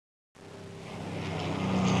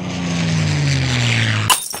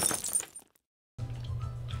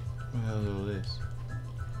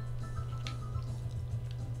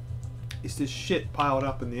it's this shit piled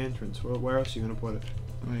up in the entrance. Where else are you gonna put it?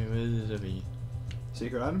 Wait, where is it over here?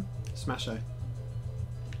 Secret item? Smash A.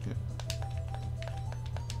 Yeah.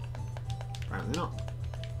 Apparently not.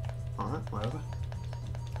 Alright, whatever.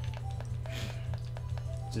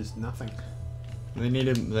 Just nothing. They need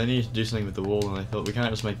to do something with the wall, and I thought we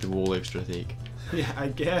can't just make the wall extra thick. Yeah, I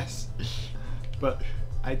guess. But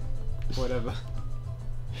whatever.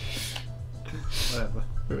 Whatever.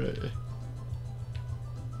 Right.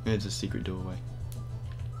 It's a secret doorway.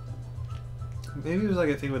 Maybe it was like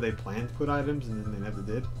a thing where they planned to put items and then they never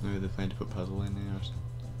did. Maybe they planned to put puzzle in there or something.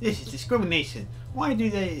 This is discrimination. Why do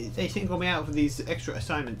they single me out for these extra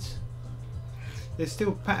assignments? They're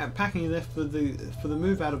still packing left for the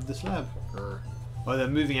move out of the slab. Oh, they're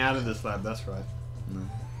moving out of the slab. That's right. No.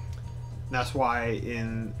 That's why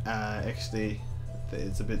in XD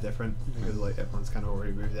it's a bit different because like everyone's kind of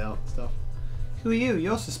already moved out and stuff. Who are you?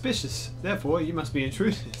 You're suspicious. Therefore, you must be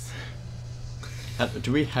intruders.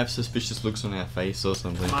 Do we have suspicious looks on our face or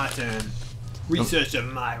something? My turn. Researcher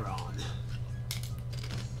Myron.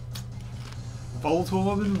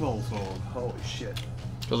 Voltorb and Voltorb. Holy shit.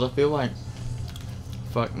 Because I feel like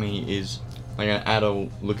fuck me is like an adult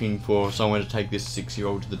looking for someone to take this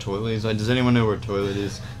 6-year-old to the toilet. He's like, does anyone know where a toilet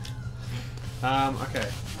is? Okay.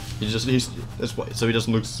 That's why, so he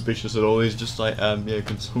doesn't look suspicious at all. He's just like, yeah,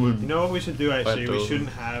 can someone... You know what we should do actually? We shouldn't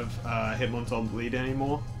have Hitmontop bleed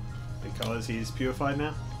anymore because he's purified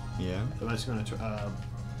now. Yeah. So I'm just going to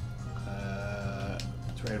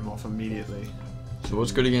trade him off immediately. So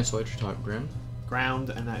what's good against electric type? Ground?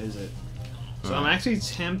 Ground, and that is it. So Alright. I'm actually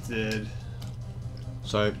tempted.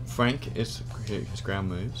 So Frank is his ground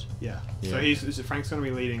moves. Yeah. Yeah. So Frank's going to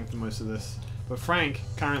be leading for most of this, but Frank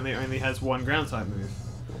currently only has one ground type move.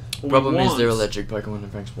 Problem is they're electric Pokemon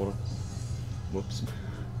and Frank's water. Whoops.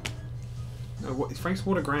 No, Frank's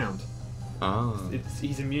water ground. Oh.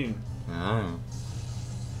 He's immune. Oh.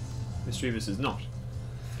 Mischievous is not.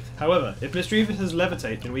 However, if Mischievous has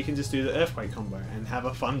Levitate, then we can just do the Earthquake combo and have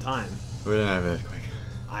a fun time. We don't have Earthquake.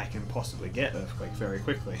 I can possibly get Earthquake very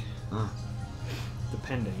quickly. Oh.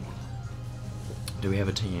 Depending. Do we have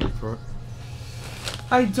a TN for it?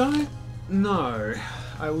 I don't know.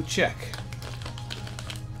 I will check.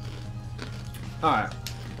 Alright.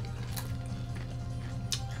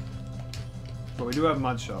 But we do have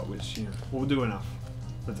Mud Shot, which, you know, will do enough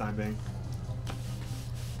for the time being.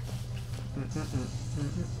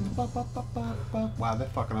 Wow, they're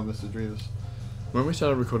fucking up Mr. Drevis. When we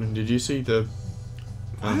started recording, did you see the...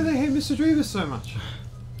 Why do they hate Mr. Drevis so much?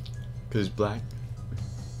 Because he's black.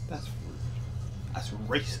 That's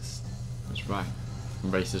racist. That's right.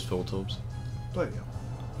 Racist Voltorbs. Bloody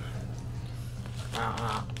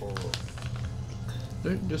hell.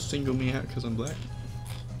 Don't just single me out because I'm black.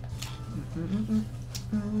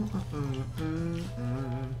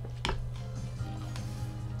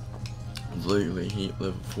 Legally heat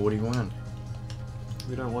level 41.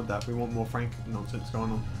 We don't want that. We want more Frank nonsense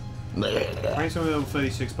going on. Frank's only level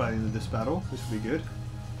 36 by the end of this battle, which will be good.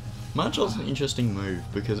 Marshall's an interesting move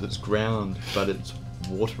because it's ground, but it's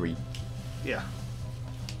watery. Yeah.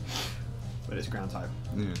 But it's ground type.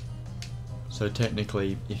 Yeah. So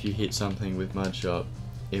technically, if you hit something with Mud Shot,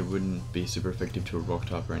 it wouldn't be super effective to a rock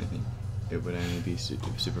type or anything. It would only be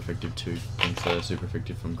super effective to things that are super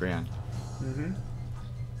effective from ground. Mm-hmm.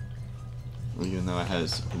 Well, even though it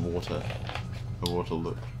has a water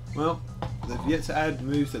look. Well, they've yet to add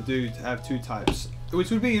moves that do to have two types, which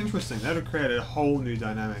would be interesting. That would create a whole new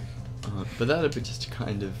dynamic. But that would be just a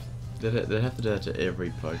kind of... They'd have to do that to every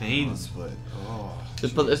Pokemon. Pain Split. Oh,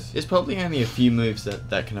 It's probably only a few moves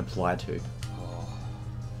that can apply to. oh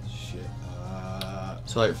shit.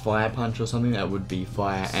 So like Fire Punch or something, that would be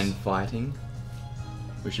fire and fighting.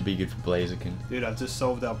 Which would be good for Blaziken. Dude, I've just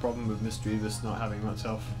solved our problem with Mischievous not having much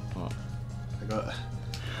health. What?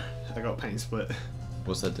 I got Pain Split.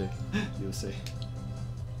 What's that do? You'll see.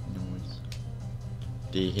 Noise.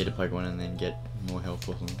 Do you hit a Pokemon and then get more health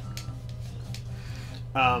or something?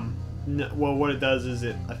 No, well, what it does is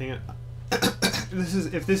I think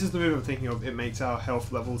if this is the move I'm thinking of, it makes our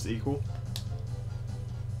health levels equal.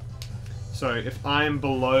 So if I'm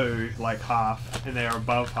below like half and they are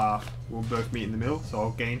above half, we'll both meet in the middle. So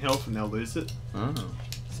I'll gain health and they'll lose it, Oh.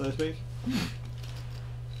 so to speak.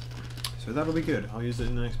 So that'll be good. I'll use it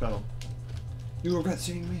in the next battle. You regret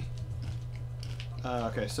seeing me.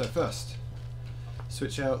 Okay, so first,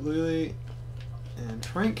 switch out Luli and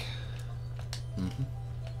Frank. Mm-hmm.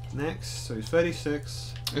 Next, so he's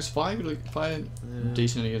 36. Is fire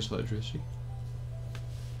decent against electricity?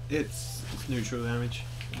 It's neutral damage.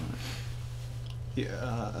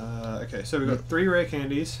 Yeah. Okay, so we've got 3 rare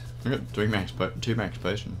candies. I got 2 max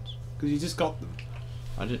potions. Because you just got them.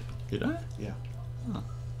 I did. Did I? Yeah. Oh.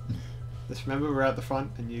 Just remember we're at the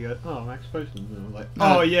front and you go, oh, max potions. And I'm like,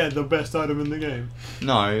 No. oh yeah, the best item in the game.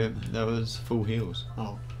 No, that was full heals.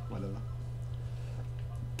 Oh, whatever.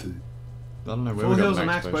 I don't know where Full we got heals and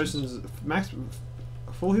max max potions.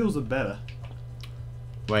 Full heals are better.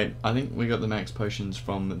 Wait, I think we got the max potions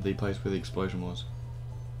from the place where the explosion was.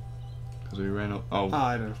 Because we ran up. Oh,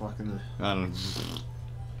 I don't fucking know. I don't know.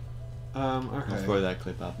 Okay. I'll throw that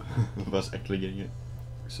clip up of us actually getting it.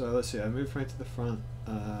 So let's see. I moved right to the front.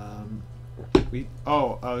 I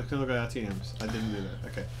was gonna look at our TMs. I didn't do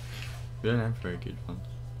that. Okay. We don't have very good ones.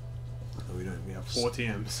 No, we don't. We have 4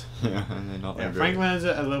 TMs. Yeah, and they're not Yeah, that Frank great. lands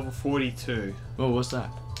at level 42. Oh, what's that?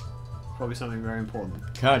 Probably something very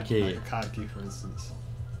important. Card key. Like a card key, for instance.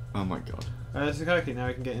 Oh my god. There's the card key. Now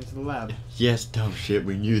we can get into the lab. Yes, dumb shit.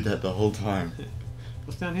 We knew that the whole time.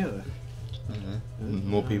 What's down here though?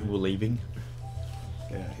 More people were leaving.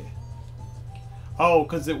 Get out here. Oh,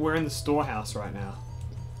 because we're in the storehouse right now.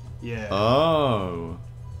 Yeah. Oh.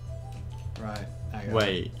 Right. Okay.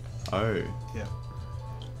 Wait. Oh. Yeah.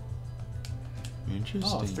 Interesting.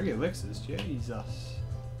 Oh, 3 elixirs. Jesus.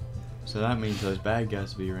 So that means those bad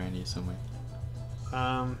guys will be around here somewhere.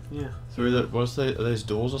 Yeah. So are those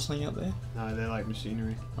doors or something up there? No, they're like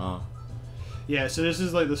machinery. Oh. Yeah, so this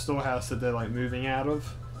is like the storehouse that they're like moving out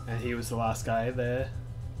of, and he was the last guy there.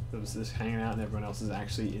 That was just hanging out, and everyone else is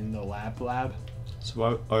actually in the lab.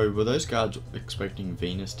 So were those guards expecting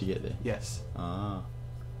Venus to get there? Yes. Ah.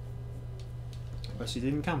 But she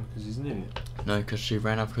didn't come because she's an idiot. No, because she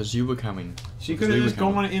ran off because you were coming. She Because could have we were just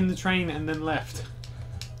gone coming. on in the train and then left.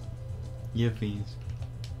 Yeah, Venus.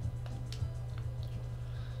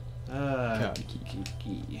 Card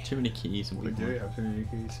Key. Too many keys in We do Pokemon. have too many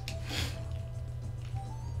keys.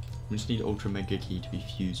 We just need Ultra Mega Key to be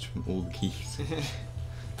fused from all the keys.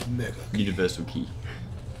 Mega. Universal Key.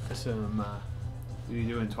 What do you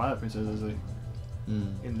do in Twilight Princess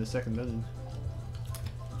Mm. in the second dungeon?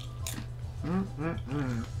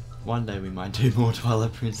 One day we might do more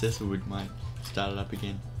Twilight Princess, or we might start it up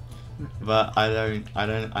again. But I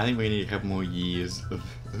think we need a couple more years of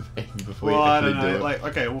aim before Well, we I actually don't do know. it. Like,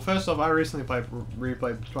 okay, well, first off, I recently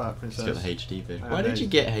replayed Twilight It's Princess. got the HD version. I Why did you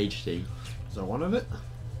get HD? Is that one of it?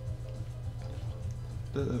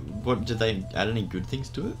 What did they add any good things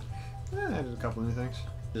to it? Yeah, I did a couple of new things.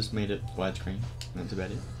 Just made it widescreen. That's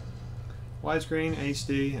about it. Widescreen,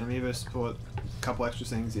 HD, Amiibo support, a couple extra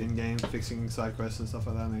things in game, fixing side quests and stuff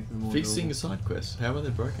like that, making them more Fixing doable. side quests. How are they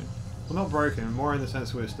broken? Well, not broken, more in the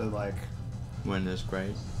sense which they're like, When there's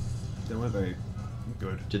grade. they weren't very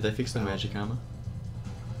good. Did they fix the No. magic armor?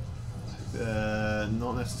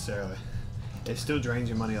 Not necessarily. It still drains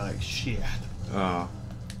your money like shit. Oh.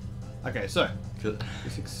 Okay, so.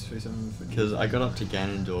 Because I got up to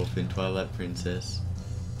Ganondorf in Twilight Princess,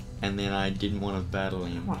 and then I didn't want to battle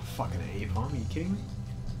him. What a fucking ape, are you kidding me?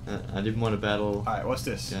 I didn't want to battle Alright, what's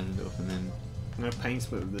this? Ganondorf, and then... I'm gonna paint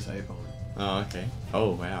split with this ape on. Oh, okay.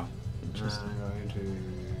 Oh, wow. Interesting. I'm going to...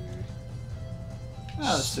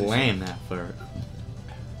 let's do Slam that for it.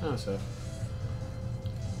 Oh, so.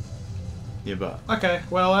 Yeah, but Okay,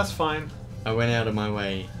 well, that's fine. I went out of my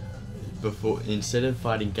way. Instead of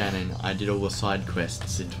fighting Ganon, I did all the side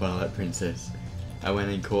quests in Twilight Princess. I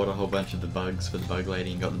went and caught a whole bunch of the bugs for the bug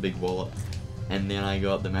lady and got the big wallet. And then I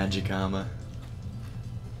got the magic armor.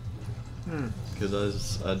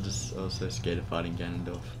 Because I was so scared of fighting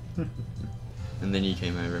Ganondorf. And then you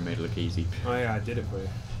came over and made it look easy. Oh yeah, I did it for you.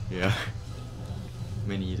 Yeah.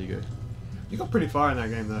 Many years ago. You got pretty far in that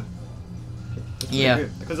game though. Yeah.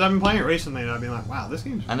 Because I've been playing it recently and I've been like, wow, this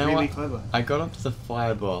game's I know really what? clever. I got up to the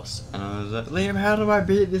fire boss and I was like, Liam, how do I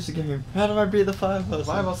beat this game? How do I beat the fire boss?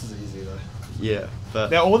 Fire boss is easy though. Yeah,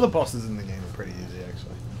 but All the bosses in the game are pretty easy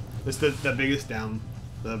actually. It's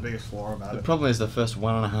the biggest flaw about the it. problem is the first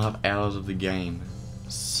 1.5 hours of the game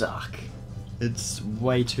suck. It's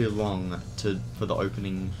way too long for the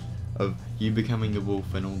opening of you becoming a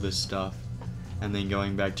wolf and all this stuff, and then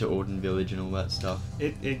going back to Orden Village and all that stuff,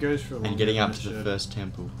 It goes for a long and getting time, up to the shit. first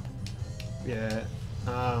temple. Yeah.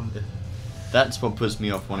 That's what puts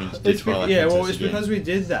me off wanting to do Twilight Yeah, well, Princess it's again. because we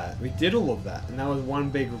did that. We did all of that, and that was one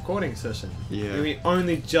big recording session. Yeah. And we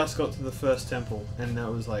only just got to the first temple, and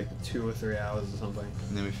that was like 2 or 3 hours or something.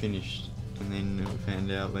 And then we finished, and then we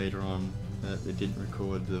found out later on that it didn't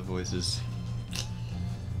record the voices.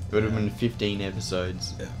 It would have been 15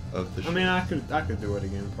 episodes of the show. I mean, I could do it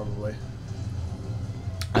again probably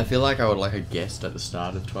I feel like I would like a guest at the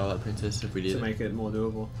start of Twilight Princess if we did to it. make it more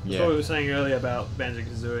doable. That's Yeah. what we were saying earlier about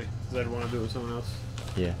Banjo-Kazooie, because I'd want to do it with someone else,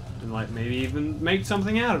 Yeah. and like maybe even make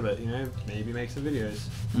something out of it. You know, maybe make some videos.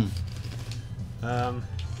 Hmm.